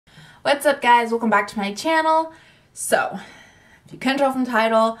What's up, guys? Welcome back to my channel. So, if you couldn't tell from the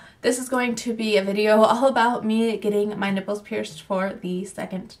title, this is going to be a video all about me getting my nipples pierced for the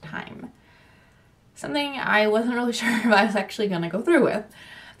second time. Something I wasn't really sure if I was actually going to go through with.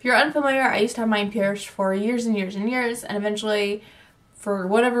 If you're unfamiliar, I used to have mine pierced for years and years and years, and eventually, for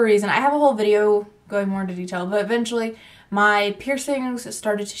whatever reason, I have a whole video going more into detail, but eventually my piercings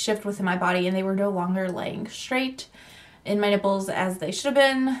started to shift within my body and they were no longer laying straight in my nipples as they should have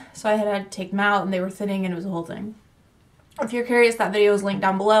been, so I had to take them out and they were thinning and it was a whole thing. If you're curious, that video is linked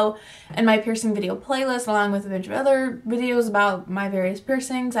down below in my piercing video playlist, along with a bunch of other videos about my various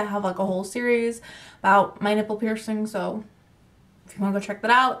piercings. I have like a whole series about my nipple piercing, so if you want to go check that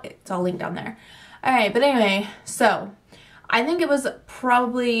out, it's all linked down there. Alright, but anyway, so I think it was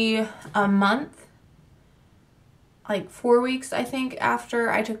probably a month, like 4 weeks I think, after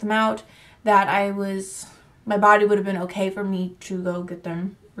I took them out that my body would have been okay for me to go get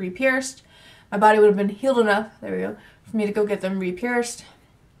them re-pierced. My body would have been healed enough, there we go, for me to go get them re-pierced.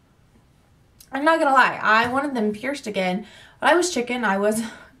 I'm not gonna lie, I wanted them pierced again. When I was chicken,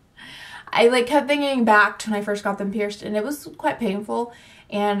 I kept thinking back to when I first got them pierced, and it was quite painful.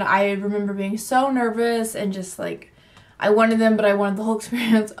 And I remember being so nervous and just like, I wanted them, but I wanted the whole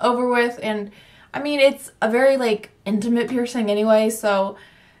experience over with. And I mean, it's a very like intimate piercing anyway, so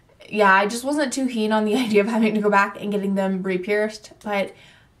yeah, I just wasn't too keen on the idea of having to go back and getting them re-pierced. But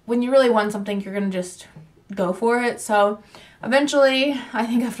when you really want something, you're gonna just go for it. So eventually, I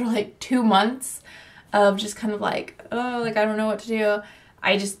think after like 2 months of just kind of like, oh, like I don't know what to do,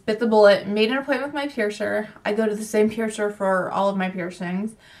 I just bit the bullet, made an appointment with my piercer. I go to the same piercer for all of my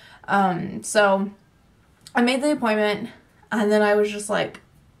piercings. So I made the appointment, and then I was just like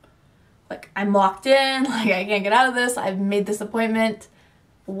I'm locked in, like I can't get out of this. I've made this appointment.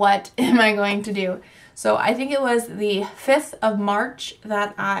 What am I going to do? So I think it was the 5th of March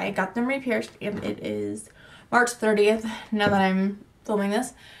that I got them re-pierced, and it is March 30th now that I'm filming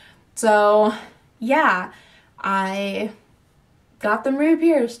this. So yeah, I got them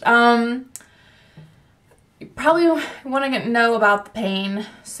re-pierced. You probably want to know about the pain.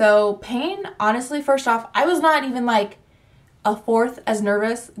 So pain, honestly, first off, I was not even like a fourth as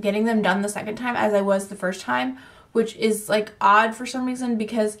nervous getting them done the second time as I was the first time, which is like odd for some reason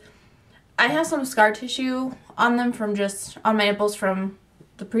because I have some scar tissue on them from just on my nipples from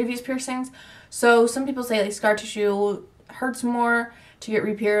the previous piercings. So some people say like scar tissue hurts more to get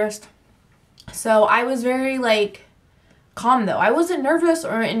re-pierced. So I was very like calm though. I wasn't nervous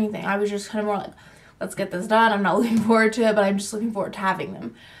or anything. I was just kind of more like, let's get this done. I'm not looking forward to it, but I'm just looking forward to having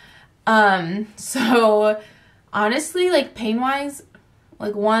them. So honestly, like pain wise,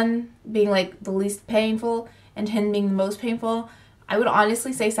 like 1 being like the least painful and 10 being the most painful, I would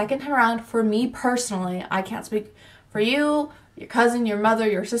honestly say second time around, for me personally, I can't speak for you, your cousin, your mother,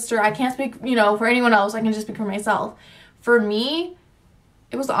 your sister, I can't speak, you know, for anyone else, I can just speak for myself. For me,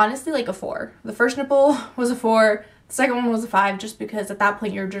 it was honestly like a 4. The first nipple was a 4, the second one was a 5, just because at that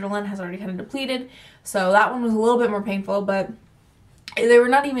point your adrenaline has already kind of depleted, so that one was a little bit more painful, but they were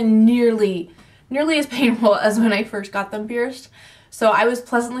not even nearly as painful as when I first got them pierced. So I was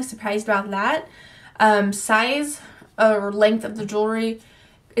pleasantly surprised about that. Size or length of the jewelry,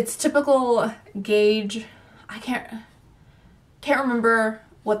 it's typical gauge. I can't remember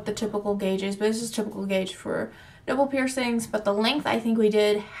what the typical gauge is, but this is typical gauge for nipple piercings. But the length, I think we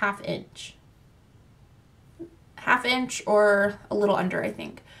did 1/2 inch. 1/2 inch or a little under, I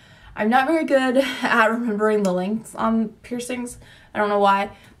think. I'm not very good at remembering the lengths on piercings. I don't know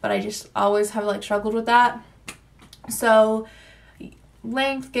why, but I just always have like struggled with that. So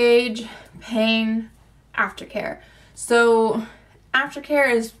length, gauge, pain, aftercare. So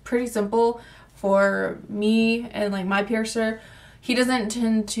aftercare is pretty simple for me and like my piercer. He doesn't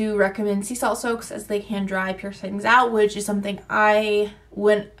tend to recommend sea salt soaks as they can dry piercings out, which is something I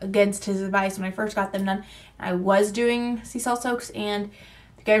went against his advice when I first got them done. I was doing sea salt soaks, and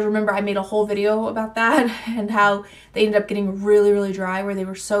if you guys remember, I made a whole video about that and how they ended up getting really, really dry where they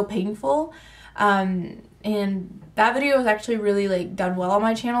were so painful. And that video was actually really like done well on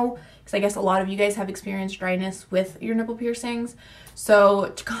my channel because I guess a lot of you guys have experienced dryness with your nipple piercings.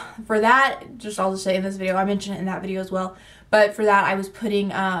 So for that, I'll just say in this video, I mentioned it in that video as well, but for that I was putting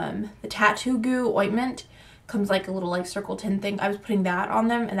the tattoo goo ointment, comes like a little like circle tin thing. I was putting that on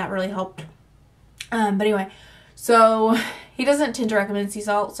them and that really helped. But anyway, so he doesn't tend to recommend sea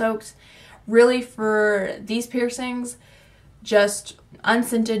salt soaks. Really, for these piercings, just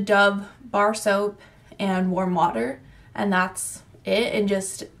unscented Dove bar soap and warm water, and that's it. And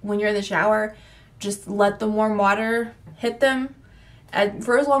just when you're in the shower, just let the warm water hit them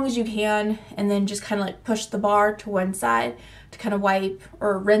for as long as you can, and then just kind of like push the bar to one side to kind of wipe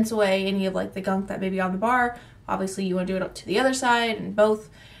or rinse away any of like the gunk that may be on the bar. Obviously you want to do it up to the other side and both.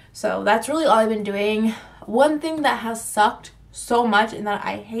 So that's really all I've been doing. One thing that has sucked so much and that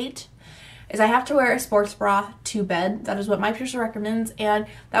I hate is I have to wear a sports bra to bed. That is what my piercer recommends, and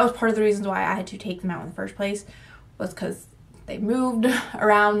that was part of the reasons why I had to take them out in the first place, was because they moved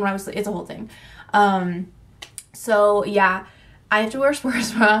around when I was, it's a whole thing. So yeah, I have to wear a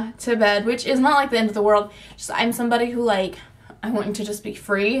sports bra to bed, which is not like the end of the world. Just I'm somebody who like, I want to just be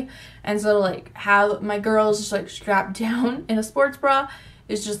free, and so like have my girls just like strapped down in a sports bra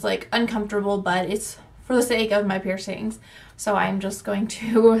is just like uncomfortable, but it's for the sake of my piercings. So I'm just going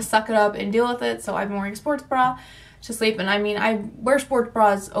to suck it up and deal with it. So I've been wearing a sports bra to sleep, and I mean, I wear sports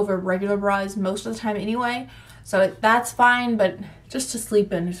bras over regular bras most of the time anyway, so that's fine, but just to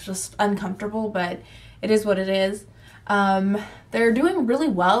sleep in is just uncomfortable, but it is what it is. They're doing really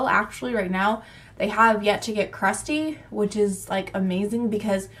well actually right now. They have yet to get crusty, which is like amazing,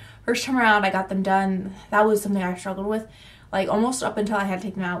 because first time around I got them done, that was something I struggled with, like almost up until I had to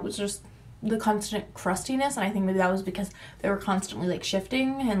take them out, was just the constant crustiness, and I think maybe that was because they were constantly like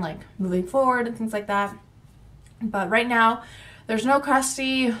shifting and like moving forward and things like that. But right now there's no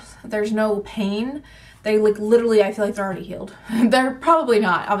crusty, there's no pain. They like literally, I feel like they're already healed. They're probably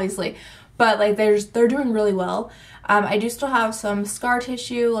not, obviously, but like they're doing really well. I do still have some scar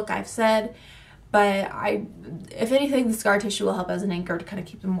tissue, like I've said, but if anything, the scar tissue will help as an anchor to kind of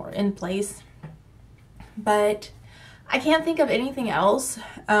keep them more in place. But I can't think of anything else.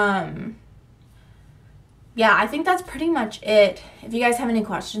 Yeah, I think that's pretty much it. If you guys have any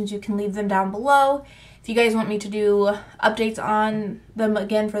questions, you can leave them down below. If you guys want me to do updates on them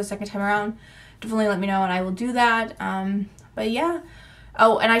again for the second time around, definitely let me know and I will do that. But yeah.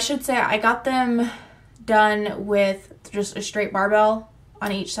 Oh, and I should say I got them done with just a straight barbell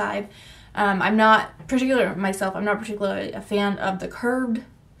on each side. I'm not particularly a fan of the curved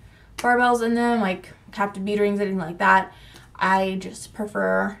barbells in them, like captive bead rings, anything like that. I just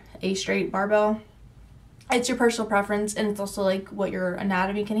prefer a straight barbell. It's your personal preference, and it's also like what your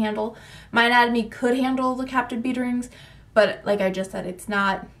anatomy can handle. My anatomy could handle the captive bead rings, but like I just said, it's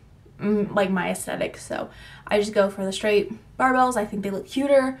not like my aesthetic, so I just go for the straight barbells. I think they look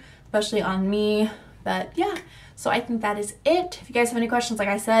cuter, especially on me. But yeah, so I think that is it. If you guys have any questions, like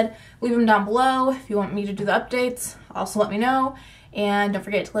I said, leave them down below. If you want me to do the updates, also let me know. And don't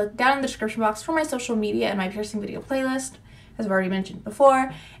forget to look down in the description box for my social media and my piercing video playlist, as I've already mentioned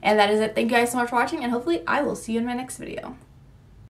before. And that is it. Thank you guys so much for watching, and hopefully I will see you in my next video.